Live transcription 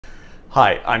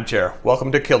Hi, I'm Jer.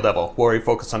 Welcome to Kill-Divill, where we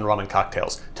focus on rum and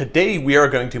cocktails. Today we are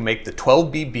going to make the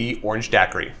 12BB Orange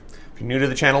Daiquiri. If you're new to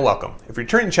the channel, welcome. If you're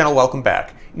returning to the channel, welcome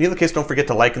back. In either case, don't forget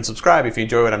to like and subscribe if you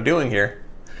enjoy what I'm doing here.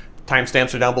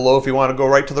 Timestamps are down below if you want to go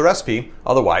right to the recipe.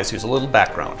 Otherwise, here's a little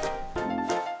background.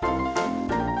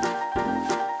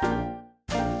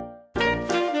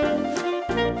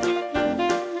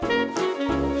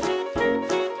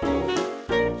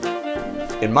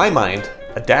 In my mind,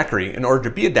 a daiquiri, in order to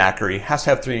be a daiquiri, has to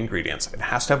have three ingredients. It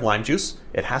has to have lime juice,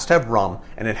 it has to have rum,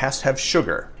 and it has to have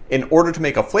sugar. In order to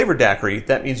make a flavored daiquiri,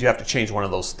 that means you have to change one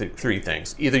of those three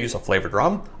things. Either use a flavored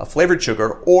rum, a flavored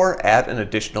sugar, or add an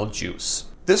additional juice.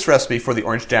 This recipe for the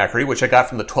Orange Daiquiri, which I got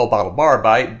from the 12 Bottle Bar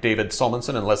by David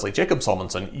Solmonson and Lesley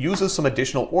Solmonson, uses some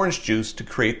additional orange juice to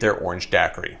create their Orange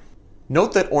Daiquiri.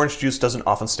 Note that orange juice doesn't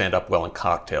often stand up well in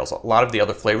cocktails. A lot of the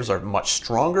other flavors are much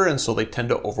stronger, and so they tend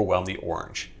to overwhelm the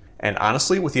orange. And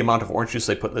honestly, with the amount of orange juice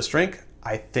they put in this drink,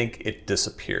 I think it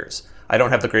disappears. I don't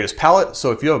have the greatest palate,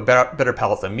 so if you have a better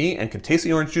palate than me and can taste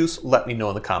the orange juice, let me know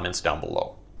in the comments down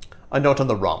below. A note on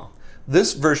the rum.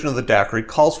 This version of the daiquiri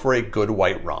calls for a good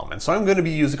white rum, and so I'm going to be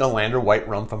using Alander white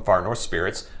rum from Far North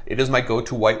Spirits. It is my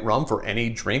go-to white rum for any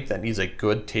drink that needs a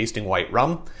good tasting white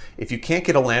rum. If you can't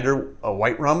get Alander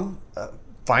white rum,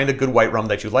 find a good white rum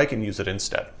that you like and use it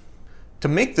instead. To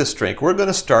make this drink, we're going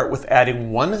to start with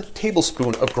adding 1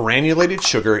 tablespoon of granulated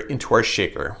sugar into our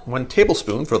shaker. 1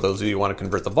 tablespoon, for those of you who want to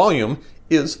convert the volume,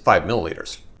 is 5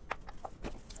 milliliters.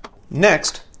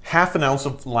 Next, half an ounce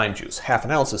of lime juice. Half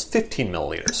an ounce is 15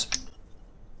 milliliters.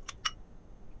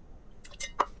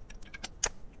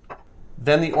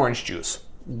 Then the orange juice.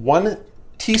 1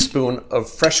 teaspoon of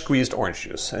fresh squeezed orange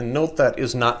juice. And note that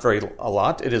is not a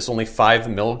lot. It is only 5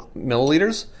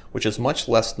 milliliters, which is much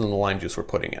less than the lime juice we're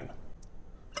putting in.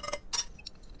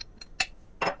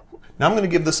 Now I'm going to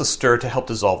give this a stir to help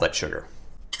dissolve that sugar.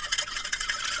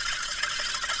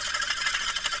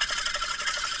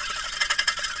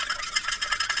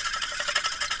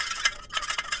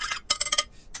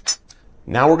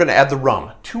 Now we're going to add the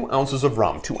rum. 2 ounces of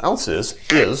rum. 2 ounces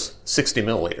is 60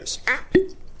 milliliters.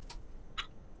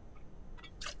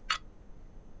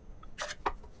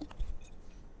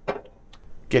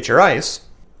 Get your ice,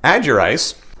 add your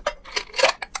ice,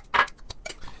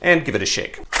 and give it a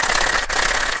shake.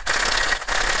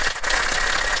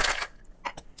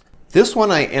 This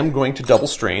one I am going to double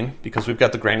strain because we've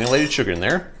got the granulated sugar in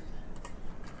there,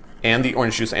 and the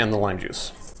orange juice and the lime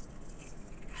juice.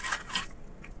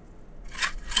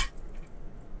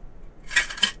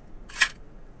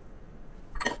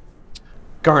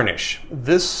 Garnish.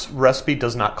 This recipe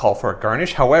does not call for a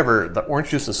garnish. However, the orange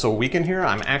juice is so weak in here,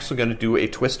 I'm actually going to do a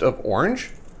twist of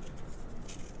orange.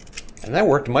 And that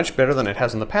worked much better than it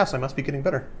has in the past. I must be getting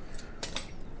better.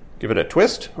 Give it a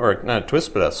twist, or not a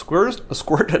twist, but a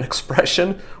squirt, an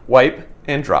expression, wipe,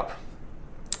 and drop.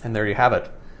 And there you have it.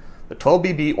 The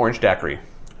 12BB Orange Daiquiri.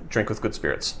 Drink with good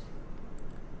spirits.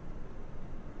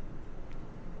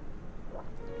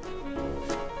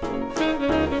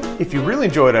 If you really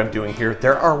enjoy what I'm doing here,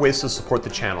 there are ways to support the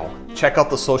channel. Check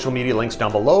out the social media links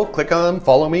down below, click on them,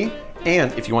 follow me,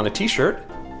 and if you want a t-shirt,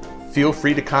 feel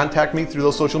free to contact me through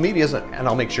those social medias and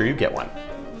I'll make sure you get one.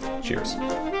 Cheers.